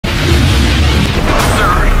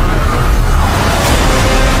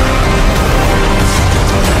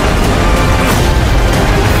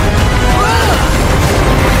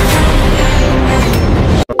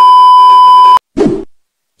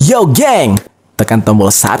Yo geng, tekan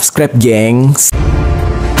tombol subscribe gengs.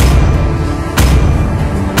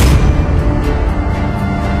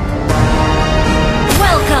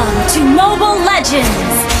 Welcome to Mobile Legends!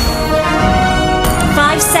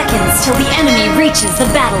 5 seconds till the enemy reaches the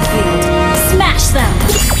battlefield. Smash them!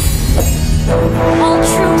 All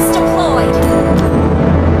troops deployed!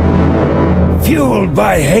 Fueled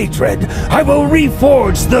by hatred, I will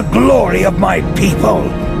reforge the glory of my people!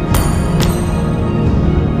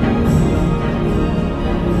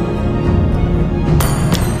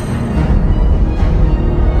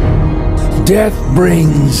 Death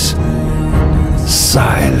brings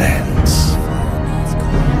silence.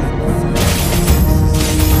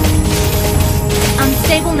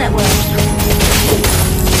 Unstable network.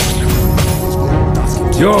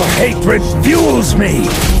 Your hatred fuels me!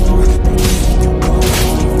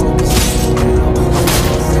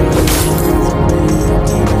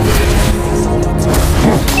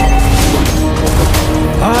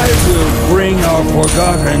 I will bring our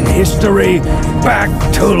forgotten history back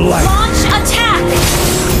to life. Launch attack!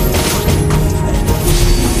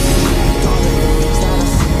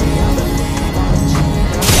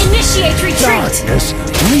 Initiate retreat! Darkness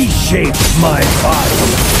reshaped my body.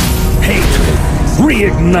 Hatred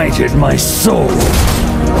reignited my soul.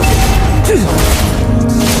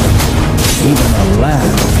 Even a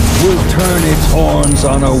lamb will turn its horns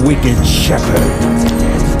on a wicked shepherd.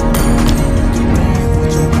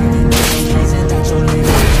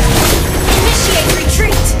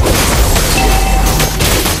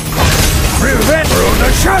 Through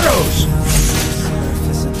the shadows!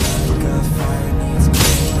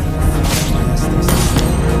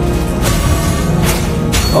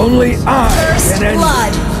 Only I can end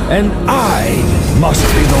blood. it, and I must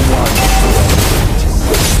be the one.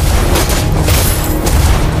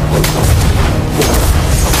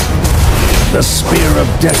 The spear of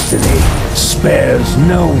destiny spares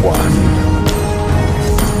no one.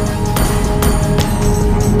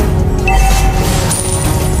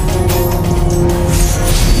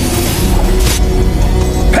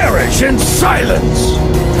 Perish in silence!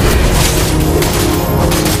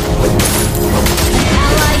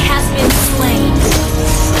 Ally has been slain.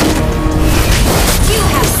 You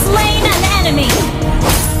have slain an enemy!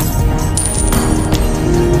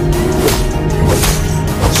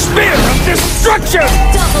 Spear of destruction!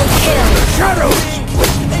 Double kill! Shadows!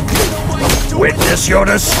 Witness your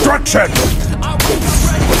destruction! Ally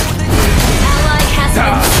has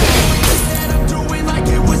been slain.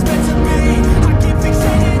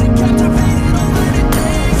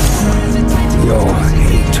 Your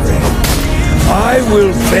hatred. I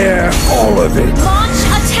will bear all of it. Launch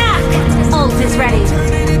attack! Ult is ready.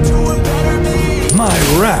 My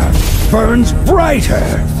wrath burns brighter.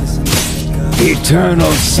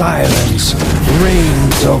 Eternal silence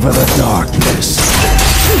reigns over the darkness.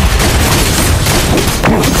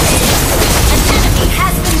 An enemy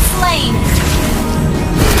has been slain.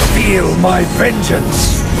 Feel my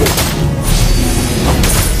vengeance.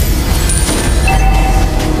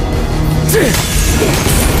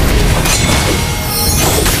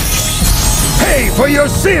 Pay for your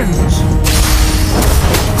sins!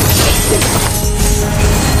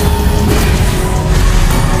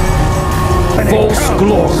 False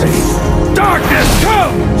glory! Darkness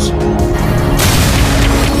comes!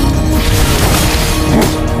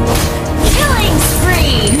 Killing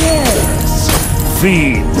spree! Yes!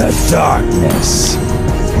 Feed the darkness!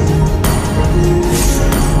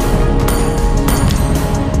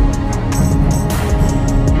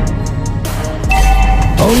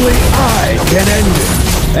 Only I can end it,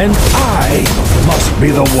 and I must be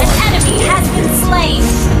the one. An enemy has been slain.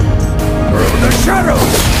 Through the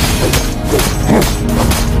shadows!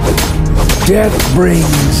 Death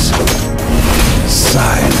brings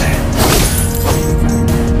silence.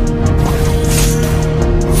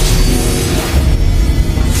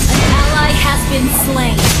 An ally has been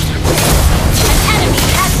slain. An enemy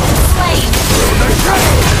has been slain. Through the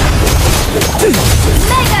shadows!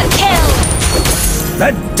 Mega kill!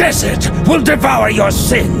 The desert will devour your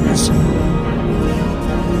sins!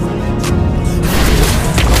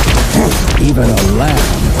 Even a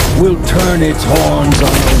lamb will turn its horns on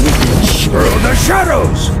a wicked shepherd. Through the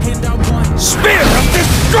shadows! Spear of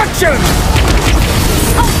destruction!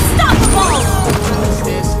 Unstoppable!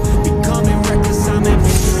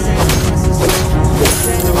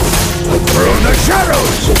 Through the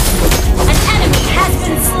shadows! An enemy has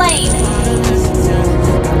been slain.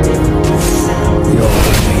 Your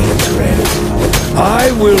hatred.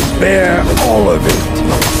 I will bear all of it.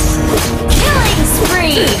 Killing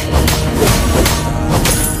spree!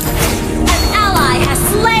 An ally has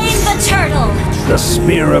slain the turtle! The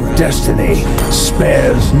spear of destiny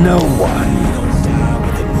spares no one.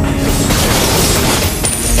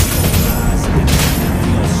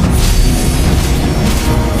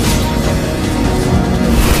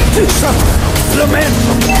 Suffer, lament.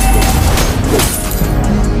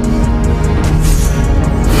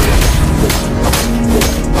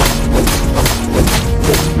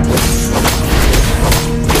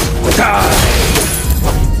 Die.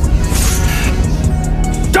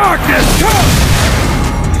 Darkness, come!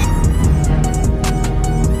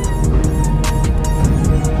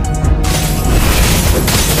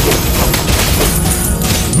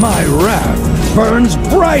 My wrath burns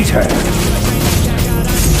brighter.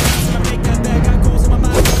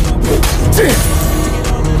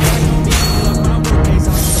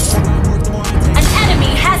 An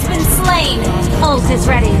enemy has been slain. Ult is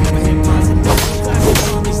ready.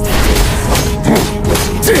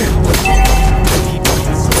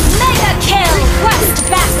 Mega kill. Quest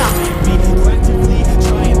backup.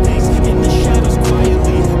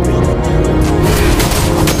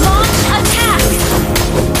 Launch attack.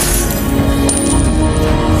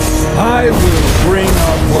 I will bring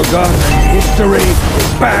our forgotten history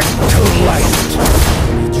back to light.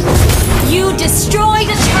 You destroyed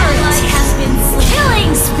a turret. Has been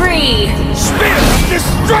killing spree. Spear of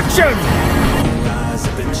destruction!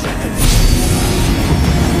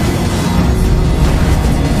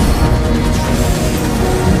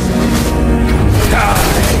 Die!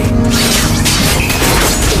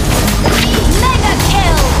 Mega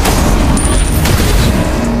kill.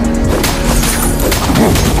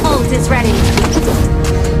 Ult is ready.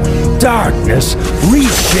 Darkness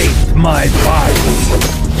reshaped my body.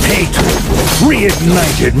 Hatred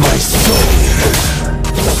reignited my soul.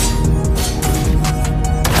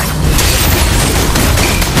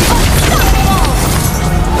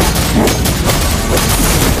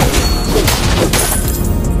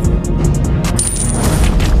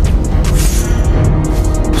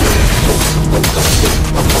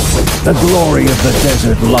 The glory of the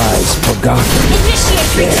desert lies forgotten.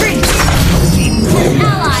 Initiate retreat. An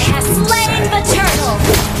ally has slain the turtle.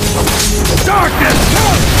 Darkness,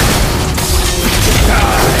 come!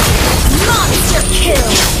 Die! Monster kill.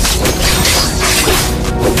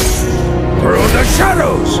 Through the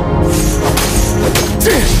shadows!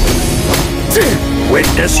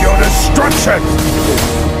 Witness your destruction!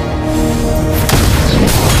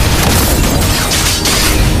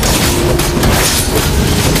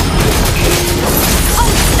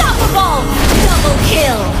 Unstoppable! Double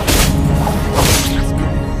kill.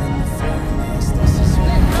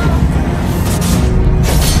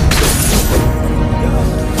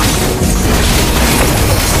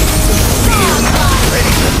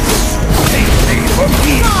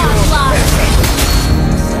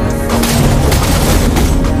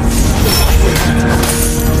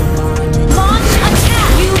 Launch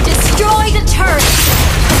attack! You destroyed a turret!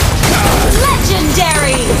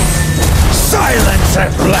 Legendary! Silence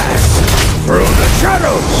at last! Through the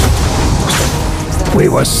shadows! We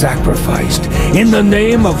were sacrificed in the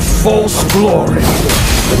name of false glory,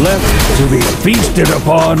 left to be feasted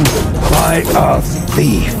upon by a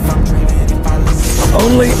thief.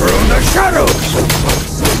 Only through the shadows!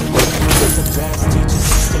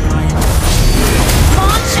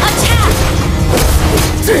 Launch attack!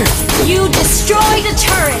 You destroyed a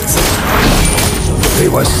turret! We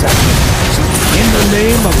were sacrificed in the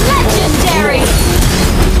name of Legendary!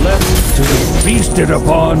 left to be feasted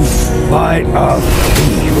upon by a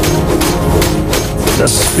thief. The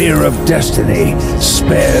spear of destiny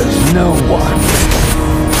spares no one.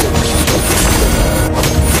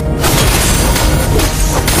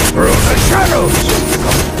 Through the shadows!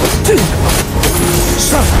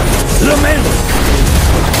 Suffer, lament!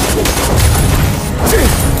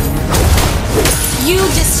 You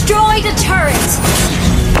destroyed a turret!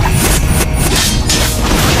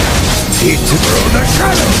 Eat through the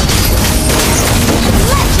shadows!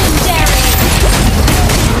 Legendary!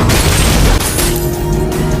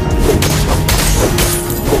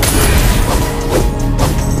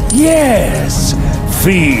 Yes!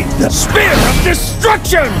 Feed the spear of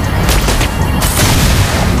destruction!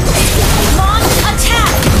 Launch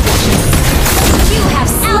attack! You have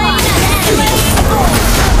slain an enemy!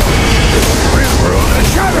 Through the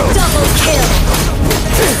shadows! Double kill!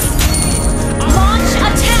 Launch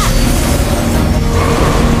attack!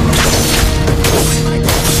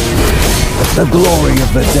 The glory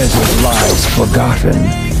of the desert lies forgotten,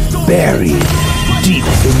 buried deep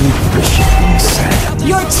beneath the shifting sand.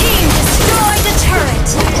 Your team destroyed the turret!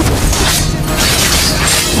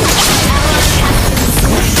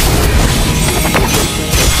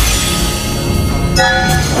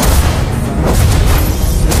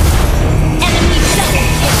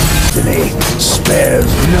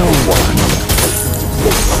 There's no one.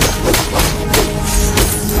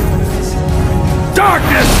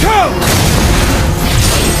 Darkness, come!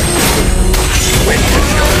 Witness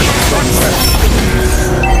your destruction!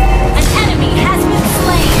 An enemy has been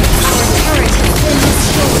slain. Our turret has been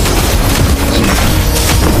destroyed.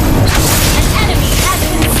 An enemy has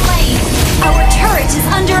been slain. Our turret is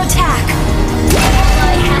under attack. An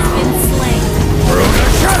ally has been slain. Through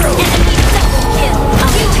the shadows! Enemy double kill.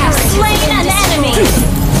 You have slain an enemy.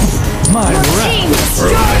 My Your wrath! team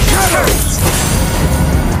Through the destroyed shadows!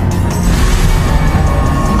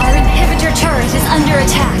 Our inhibitor turret is under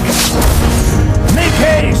attack. Make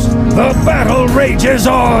haste! The battle rages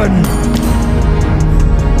on!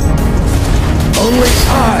 Only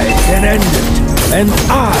I can end it, and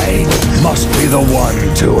I must be the one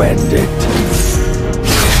to end it.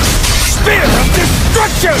 Spear of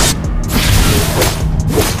destruction!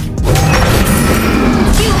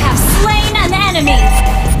 You have slain an enemy.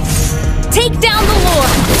 Take down the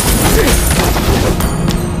Lord.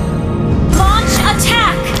 Launch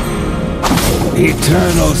attack.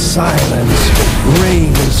 Eternal silence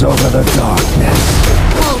reigns over the darkness.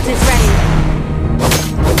 Ult is ready.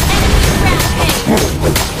 Enemy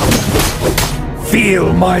rampage. Feel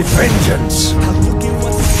my vengeance!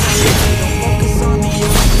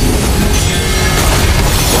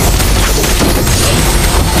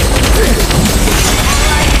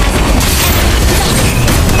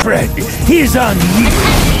 Fred, he's on you!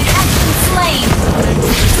 Enemy has been slain.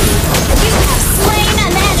 You have slain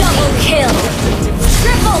an enemy. Double kill.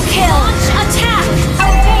 Triple kill. Launch attack.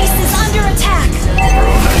 Our base is under attack.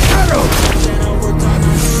 Through the shadows!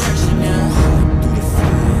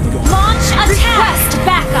 Launch attack. Request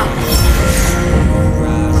backup.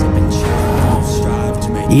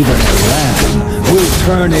 Even a lamb will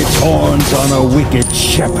turn its horns on a wicked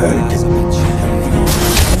shepherd.